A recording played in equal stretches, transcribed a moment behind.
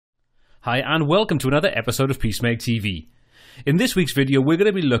Hi and welcome to another episode of Peacemake TV. In this week's video we're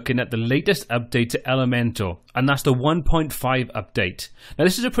going to be looking at the latest update to Elementor, and that's the 1.5 update. Now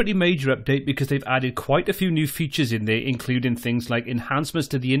this is a pretty major update because they've added quite a few new features in there, including things like enhancements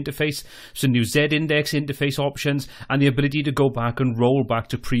to the interface, some new Z-index interface options, and the ability to go back and roll back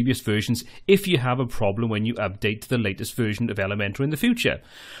to previous versions if you have a problem when you update to the latest version of Elementor in the future.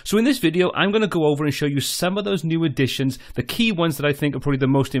 So in this video I'm going to go over and show you some of those new additions, the key ones that I think are probably the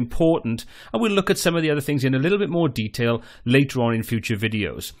most important, and we'll look at some of the other things in a little bit more detail later on in future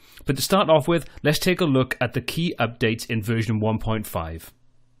videos. But to start off with, let's take a look at the key updates in version 1.5.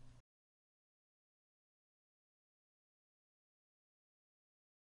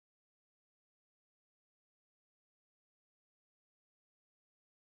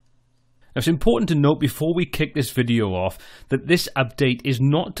 Now it's important to note before we kick this video off that this update is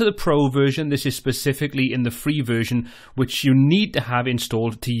not to the Pro version. This is specifically in the free version, which you need to have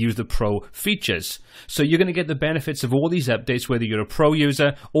installed to use the Pro features. So you're going to get the benefits of all these updates whether you're a Pro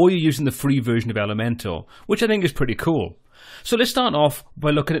user or you're using the free version of Elementor, which I think is pretty cool. So let's start off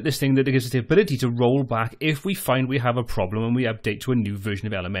by looking at this thing that gives us the ability to roll back if we find we have a problem when we update to a new version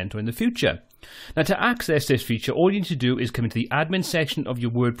of Elementor in the future. Now to access this feature, all you need to do is come into the admin section of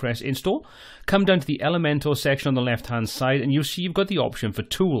your WordPress install, come down to the Elementor section on the left hand side, and you'll see you've got the option for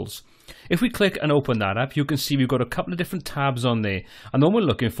tools. If we click and open that up, you can see we've got a couple of different tabs on there, and the one we're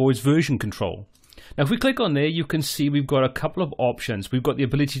looking for is version control. Now if we click on there, you can see we've got a couple of options. We've got the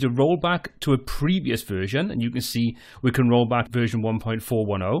ability to roll back to a previous version, and you can see we can roll back version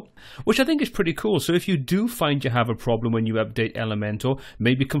 1.410, which I think is pretty cool. So if you do find you have a problem when you update Elementor,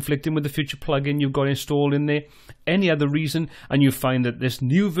 maybe conflicting with the future plugin you've got installed in there, any other reason, and you find that this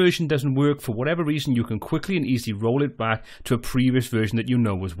new version doesn't work for whatever reason, you can quickly and easily roll it back to a previous version that you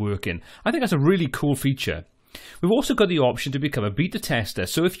know was working. I think that's a really cool feature. We've also got the option to become a beta tester,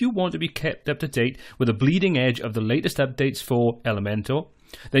 so if you want to be kept up to date with the bleeding edge of the latest updates for Elementor,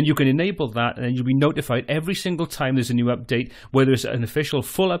 then you can enable that and then you'll be notified every single time there's a new update, whether it's an official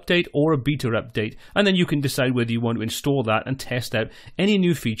full update or a beta update, and then you can decide whether you want to install that and test out any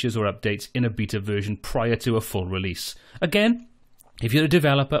new features or updates in a beta version prior to a full release. Again, if you're a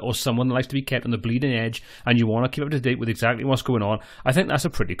developer or someone that likes to be kept on the bleeding edge and you want to keep up to date with exactly what's going on, I think that's a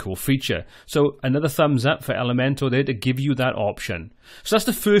pretty cool feature. So another thumbs up for Elementor there to give you that option. So that's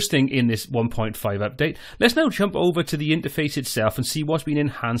the first thing in this 1.5 update. Let's now jump over to the interface itself and see what's been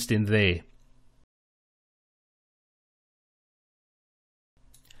enhanced in there.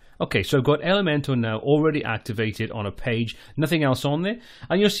 Okay, so I've got Elementor now already activated on a page, nothing else on there,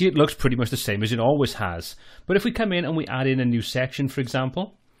 and you'll see it looks pretty much the same as it always has. But if we come in and we add in a new section, for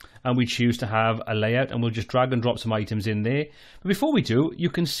example, and we choose to have a layout, and we'll just drag and drop some items in there. But before we do, you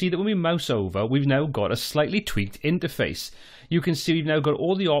can see that when we mouse over, we've now got a slightly tweaked interface. You can see we've now got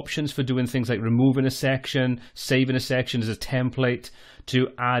all the options for doing things like removing a section, saving a section as a template, to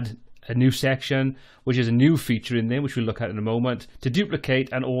add a new section, which is a new feature in there, which we'll look at in a moment, to duplicate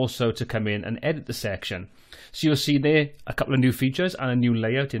and also to come in and edit the section. So you'll see there a couple of new features and a new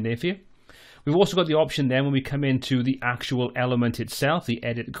layout in there for you. We've also got the option then when we come into the actual element itself, the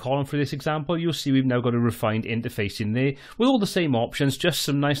edit column for this example, you'll see we've now got a refined interface in there with all the same options, just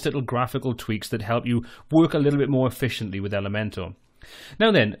some nice little graphical tweaks that help you work a little bit more efficiently with Elementor.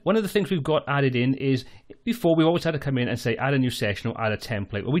 Now then, one of the things we've got added in is, before we always had to come in and say add a new section or add a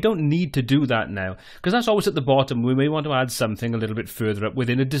template. Well, we don't need to do that now, because that's always at the bottom. We may want to add something a little bit further up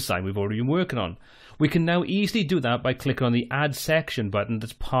within a design we've already been working on. We can now easily do that by clicking on the add section button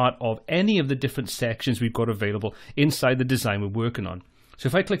that's part of any of the different sections we've got available inside the design we're working on. So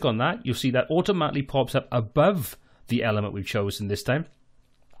if I click on that, you'll see that automatically pops up above the element we've chosen this time.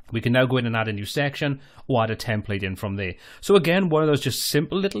 We can now go in and add a new section or add a template in from there. So again, one of those just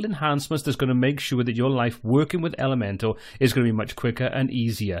simple little enhancements that's going to make sure that your life working with Elementor is going to be much quicker and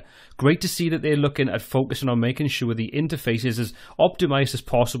easier. Great to see that they're looking at focusing on making sure the interface is as optimized as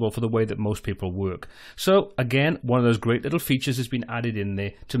possible for the way that most people work. So again, one of those great little features has been added in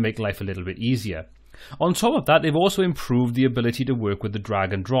there to make life a little bit easier. On top of that, they've also improved the ability to work with the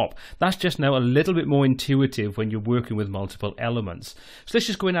drag and drop. That's just now a little bit more intuitive when you're working with multiple elements. So let's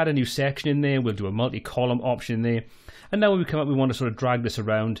just go and add a new section in there. We'll do a multi-column option in there. And now when we come up, we want to sort of drag this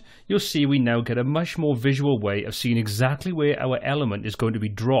around. You'll see we now get a much more visual way of seeing exactly where our element is going to be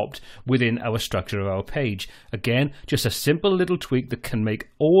dropped within our structure of our page. Again, just a simple little tweak that can make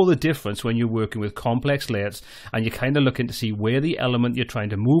all the difference when you're working with complex layouts and you're kind of looking to see where the element you're trying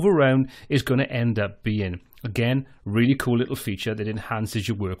to move around is going to end up being. Again, really cool little feature that enhances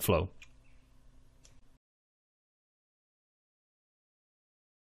your workflow.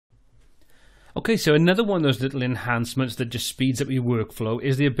 Okay, so another one of those little enhancements that just speeds up your workflow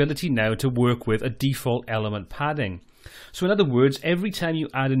is the ability now to work with a default element padding. So in other words, every time you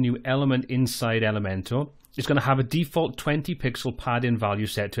add a new element inside Elementor, it's going to have a default 20 pixel padding value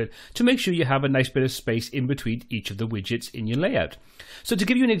set to it to make sure you have a nice bit of space in between each of the widgets in your layout. So to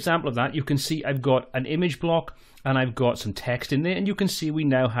give you an example of that, you can see I've got an image block and I've got some text in there, and you can see we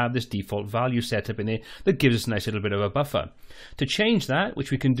now have this default value set up in there that gives us a nice little bit of a buffer. To change that,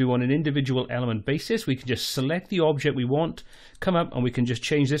 which we can do on an individual element basis, we can just select the object we want, come up, and we can just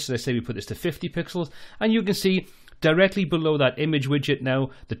change this. So let's say we put this to 50 pixels, and you can see directly below that image widget now,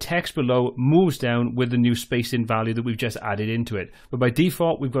 the text below moves down with the new spacing value that we've just added into it. But by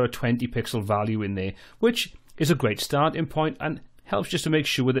default, we've got a 20 pixel value in there, which is a great starting point and helps just to make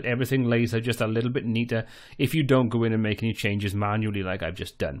sure that everything lays out just a little bit neater if you don't go in and make any changes manually like I've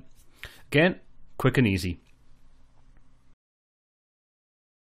just done. Again, quick and easy.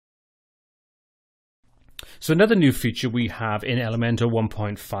 So another new feature we have in Elementor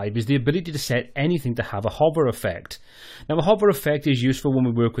 1.5 is the ability to set anything to have a hover effect. Now a hover effect is useful when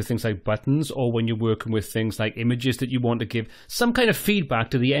we work with things like buttons or when you're working with things like images that you want to give some kind of feedback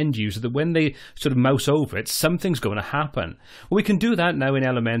to the end user that when they sort of mouse over it, something's going to happen. Well, we can do that now in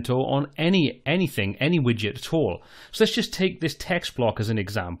Elementor on anything, any widget at all. So let's just take this text block as an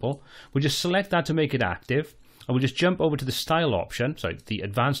example. We'll just select that to make it active. And we'll just jump over to the style option, sorry, the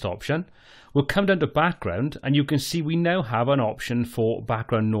advanced option. We'll come down to background, and you can see we now have an option for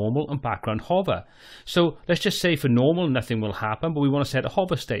background normal and background hover. So let's just say for normal, nothing will happen, but we want to set a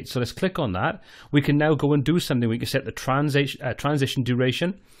hover state. So let's click on that. We can now go and do something. We can set the transition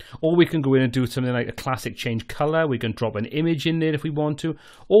duration, or we can go in and do something like a classic change color. We can drop an image in there if we want to,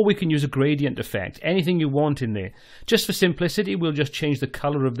 or we can use a gradient effect, anything you want in there. Just for simplicity, we'll just change the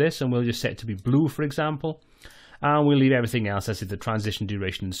color of this, and we'll just set it to be blue, for example. And we'll leave everything else as is the transition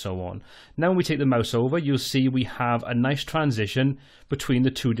duration and so on. Now when we take the mouse over, you'll see we have a nice transition between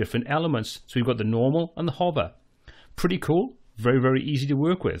the two different elements. So we've got the normal and the hover. Pretty cool, very, very easy to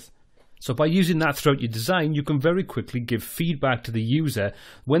work with. So by using that throughout your design, you can very quickly give feedback to the user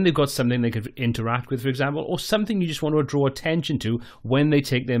when they've got something they could interact with, for example, or something you just want to draw attention to when they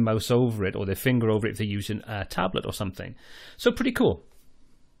take their mouse over it or their finger over it if they're using a tablet or something. So pretty cool.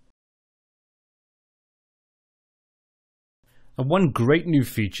 And one great new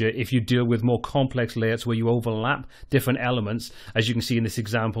feature if you deal with more complex layouts where you overlap different elements, as you can see in this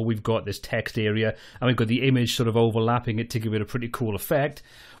example, we've got this text area and we've got the image sort of overlapping it to give it a pretty cool effect.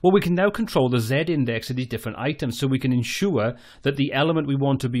 Well, we can now control the Z index of these different items, so we can ensure that the element we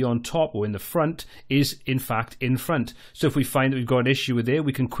want to be on top or in the front is in fact in front. So if we find that we've got an issue with there,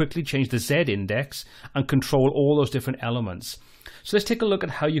 we can quickly change the Z index and control all those different elements. So let's take a look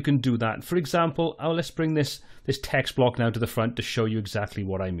at how you can do that. For example, let's bring this text block now to the front to show you exactly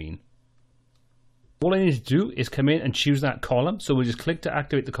what I mean. All I need to do is come in and choose that column. So we'll just click to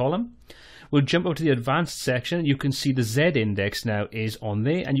activate the column. We'll jump over to the advanced section. You can see the Z index now is on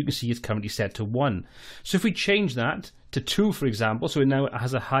there, and you can see it's currently set to 1. So if we change that to 2, for example, so it now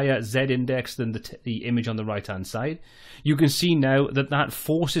has a higher Z index than the image on the right hand side, you can see now that that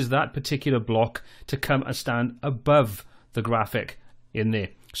forces that particular block to come and stand above the graphic in there.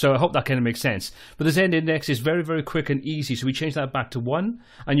 So I hope that kind of makes sense. But the Z index is very, very quick and easy. So we change that back to 1,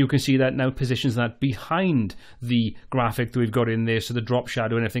 and you can see that now positions that behind the graphic that we've got in there, so the drop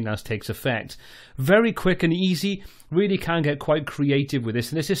shadow and everything else takes effect. Very quick and easy. Really can get quite creative with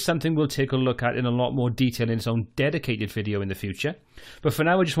this, and this is something we'll take a look at in a lot more detail in its own dedicated video in the future. But for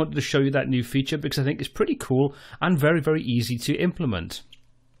now, I just wanted to show you that new feature because I think it's pretty cool and very, very easy to implement.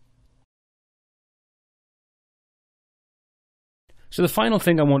 So the final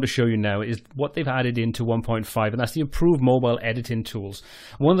thing I want to show you now is what they've added into 1.5, and that's the improved mobile editing tools.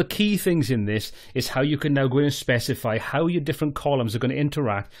 One of the key things in this is how you can now go in and specify how your different columns are going to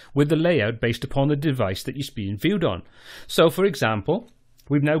interact with the layout based upon the device that you're being viewed on. So for example,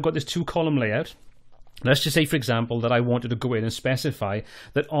 we've now got this 2-column layout. Let's just say, for example, that I wanted to go in and specify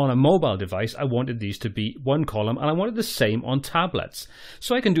that on a mobile device, I wanted these to be 1 column, and I wanted the same on tablets.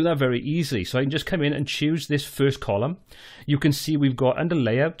 So I can do that very easily. So I can just come in and choose this first column. You can see we've got under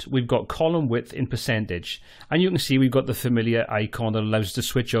layout, we've got column width in percentage. And you can see we've got the familiar icon that allows us to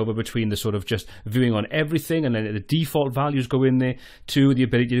switch over between the sort of just viewing on everything, and then the default values go in there, to the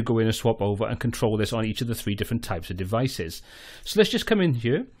ability to go in and swap over and control this on each of the 3 different types of devices. So let's just come in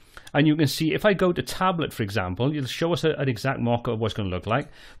here. And you can see if I go to tablet, for example, it'll show us an exact mock-up of what it's going to look like.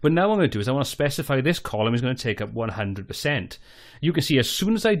 But now what I'm going to do is I want to specify this column is going to take up 100%. You can see as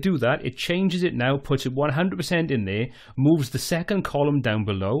soon as I do that, it changes it now, puts it 100% in there, moves the second column down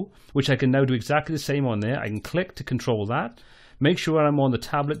below, which I can now do exactly the same on there. I can click to control that, Make sure I'm on the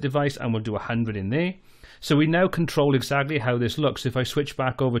tablet device and we'll do 100 in there. So we now control exactly how this looks. If I switch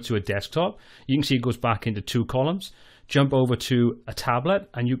back over to a desktop, you can see it goes back into 2 columns. Jump over to a tablet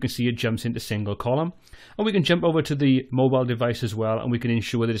and you can see it jumps into single column. And we can jump over to the mobile device as well, and we can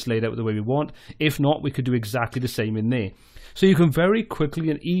ensure that it's laid out the way we want. If not, we could do exactly the same in there. So you can very quickly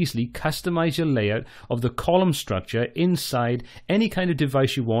and easily customize your layout of the column structure inside any kind of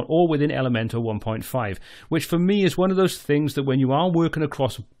device you want, or within Elementor 1.5, which for me is one of those things that when you are working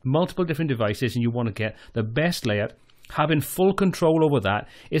across multiple different devices and you want to get the best layout, having full control over that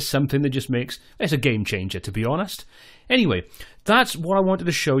is something that just makes, it's a game changer, to be honest. Anyway, that's what I wanted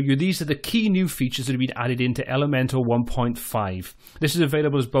to show you. These are the key new features that have been added into Elementor 1.5. This is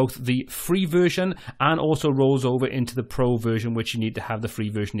available as both the free version and also rolls over into the pro version, which you need to have the free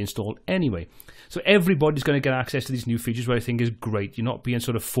version installed anyway. So everybody's going to get access to these new features, which I think is great. You're not being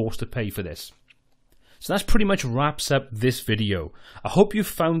sort of forced to pay for this. So that's pretty much wraps up this video. I hope you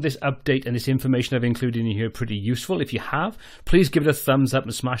found this update and this information I've included in here pretty useful. If you have, please give it a thumbs up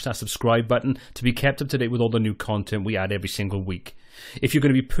and smash that subscribe button to be kept up to date with all the new content we add every single week. If you're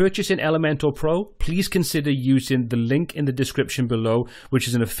going to be purchasing Elementor Pro, please consider using the link in the description below, which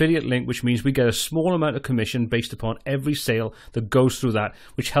is an affiliate link, which means we get a small amount of commission based upon every sale that goes through that,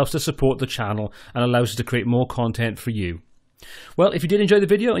 which helps to support the channel and allows us to create more content for you. Well, if you did enjoy the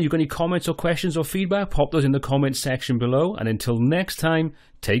video and you've got any comments or questions or feedback, pop those in the comments section below. And until next time,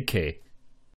 take care.